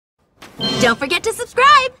Don't forget to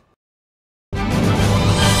subscribe!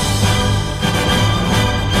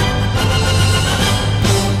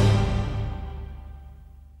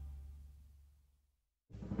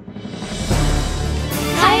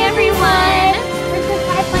 Hi everyone! Princess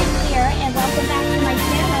Pipeline here, and welcome back to my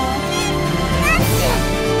channel.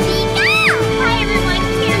 Hi everyone,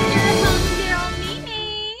 here's your homegirl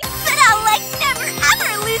Mimi! But I'll never ever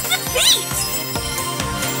lose the beat!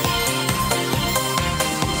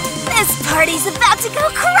 This party's about to go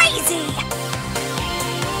crazy!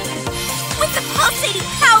 With the pulsating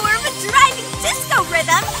power of a driving disco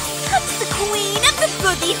rhythm comes the queen of the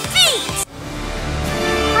boogie beat!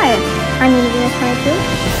 Hi, I'm Venus22,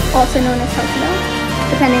 also known as Tokyo,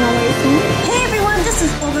 depending on where you're seeing it. Hey everyone, this is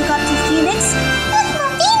Overgot to Phoenix.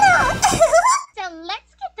 So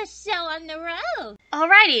let's get the show on the road!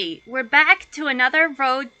 Alrighty, we're back to another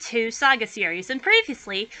Road to Saga series, and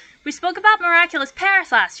previously, we spoke about Miraculous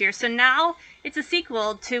Paris last year, so now it's a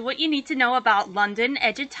sequel to what you need to know about London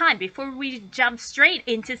Edge of Time before we jump straight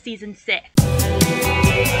into Season 6.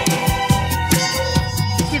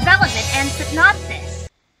 Development and Synopsis.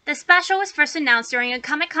 The special was first announced during a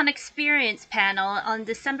Comic-Con Experience panel on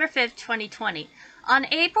December 5th, 2020. On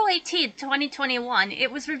April 18th, 2021,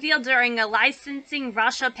 it was revealed during a Licensing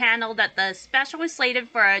Russia panel that the special was slated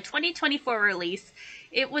for a 2024 release.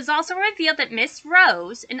 It was also revealed that Miss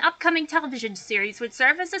Rose, an upcoming television series, would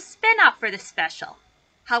serve as a spin-off for the special.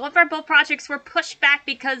 However, both projects were pushed back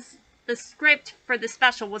because the script for the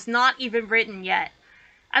special was not even written yet.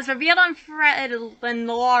 As revealed on Fred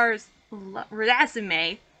Lenoir's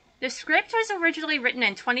resume, the script was originally written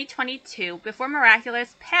in 2022 before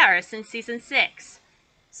Miraculous Paris in Season 6.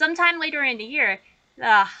 Sometime later in the year,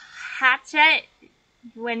 the Hachette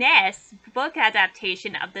Guinness book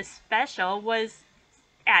adaptation of the special was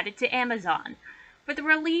added to Amazon for the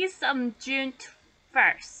release on June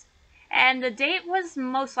 1st, and the date was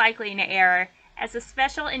most likely an error as the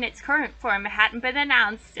special in its current form hadn't been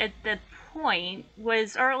announced at the point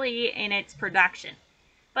was early in its production,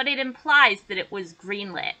 but it implies that it was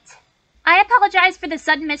greenlit. I apologize for the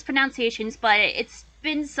sudden mispronunciations, but it's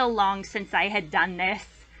been so long since I had done this.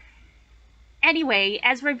 Anyway,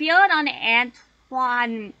 as revealed on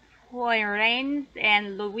Antoine Poirin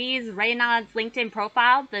and Louise Reynaud's LinkedIn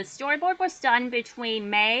profile, the storyboard was done between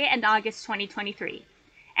May and August 2023.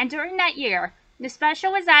 And during that year, the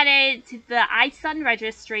special was added to the iSun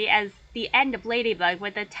registry as the end of Ladybug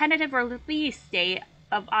with a tentative release date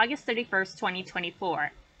of August 31st,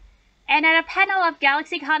 2024. And at a panel of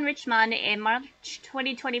GalaxyCon Richmond in March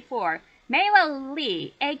 2024, Meila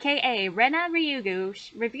Lee, aka Rena Ryugu,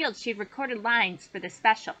 revealed she'd recorded lines for the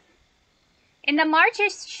special. In the March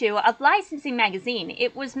issue of Licensing magazine,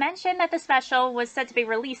 it was mentioned that the special was set to be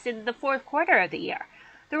released in the fourth quarter of the year.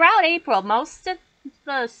 Throughout April, most of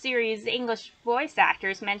the series' English voice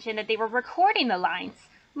actors mentioned that they were recording the lines,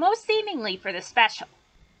 most seemingly for the special.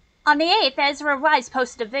 On the 8th, Ezra Wise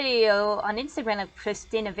posted a video on Instagram of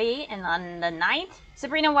Christina V, and on the 9th,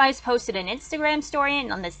 Sabrina Wise posted an Instagram story,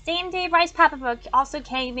 and on the same day, Rice Papabook also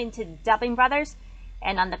came into Dubbing Brothers,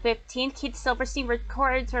 and on the 15th, Keith Silverstein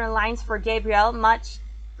recorded her lines for Gabriel,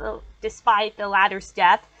 despite the latter's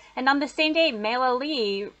death, and on the same day, Meila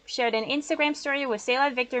Lee shared an Instagram story with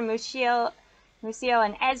Selah, Victor, Mucio,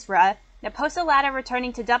 and Ezra, that posted the latter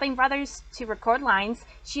returning to Dubbing Brothers to record lines.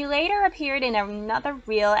 She later appeared in another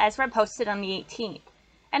reel Ezra posted on the 18th.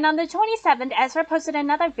 And on the 27th, Ezra posted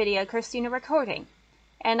another video of Christina recording.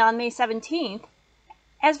 And on May 17th,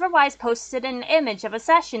 Ezra Wise posted an image of a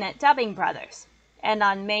session at Dubbing Brothers. And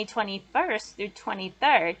on May 21st through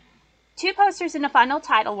 23rd, two posters and a final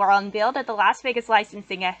title were unveiled at the Las Vegas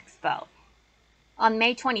Licensing Expo. On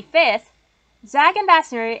May 25th, Zag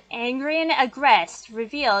Ambassador Angrian Agrest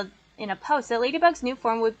revealed in a post that Ladybug's new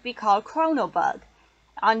form would be called Chronobug.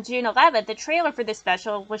 On June 11th, the trailer for the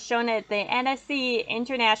special was shown at the NSC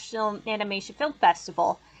International Animation Film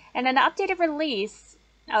Festival, and an updated release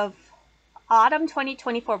of Autumn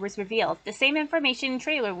 2024 was revealed. The same information and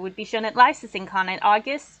trailer would be shown at Licensing Con on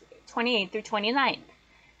August 28th through 29th.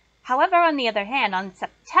 However, on the other hand, on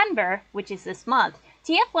September, which is this month,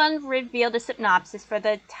 TF1 revealed a synopsis for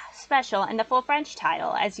the special and the full French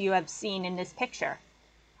title, as you have seen in this picture.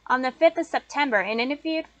 On the 5th of September, in an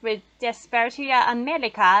interview with Despertia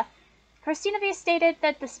America, Christina V stated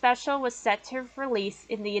that the special was set to release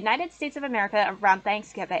in the United States of America around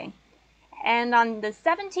Thanksgiving. And on the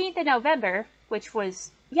 17th of November, which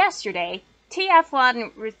was yesterday,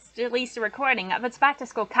 TF1 released a recording of its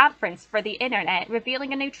back-to-school conference for the internet,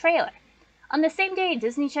 revealing a new trailer. On the same day,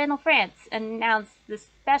 Disney Channel France announced the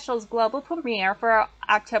special's global premiere for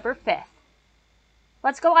October 5th.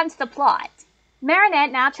 Let's go on to the plot.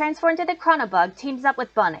 Marinette, now transformed into the Chronobug, teams up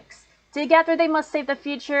with Bunnix. Together they must save the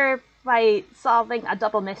future by solving a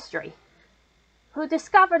double mystery. Who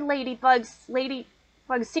discovered Ladybug's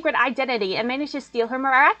secret identity and managed to steal her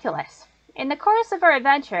Miraculous. In the course of her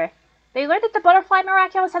adventure, they learned that the butterfly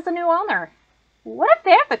Miraculous has a new owner. What if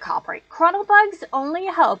they're the culprit? Chronobug's only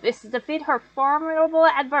hope is to defeat her formidable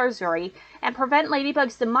adversary and prevent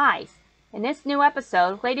Ladybug's demise. In this new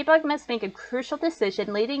episode, Ladybug must make a crucial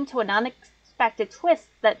decision leading to an unexpected twist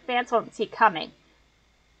that fans won't see coming.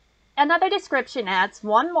 Another description adds,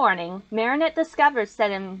 one morning, Marinette discovers that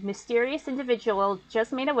a mysterious individual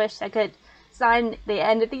just made a wish that could sign the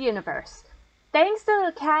end of the universe. Thanks to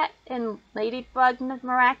the cat and Ladybug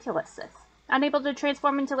Miraculouses. Unable to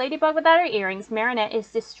transform into Ladybug without her earrings, Marinette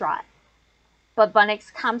is distraught. But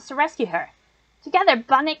Bunnix comes to rescue her. Together,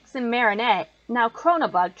 Bunnix and Marinette, now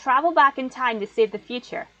Chronobug, travel back in time to save the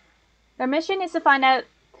future. Their mission is to find out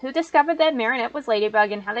who discovered that Marinette was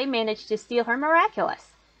Ladybug and how they managed to steal her Miraculous.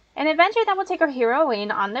 An adventure that will take our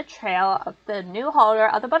heroine on the trail of the new holder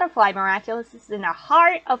of the butterfly Miraculous in the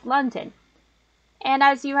heart of London. And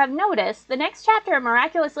as you have noticed, the next chapter of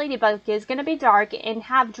Miraculous Ladybug is going to be dark and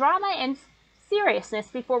have drama and seriousness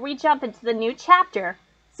before we jump into the new chapter,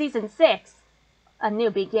 Season 6, A New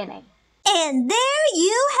Beginning. And there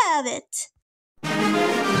you have it.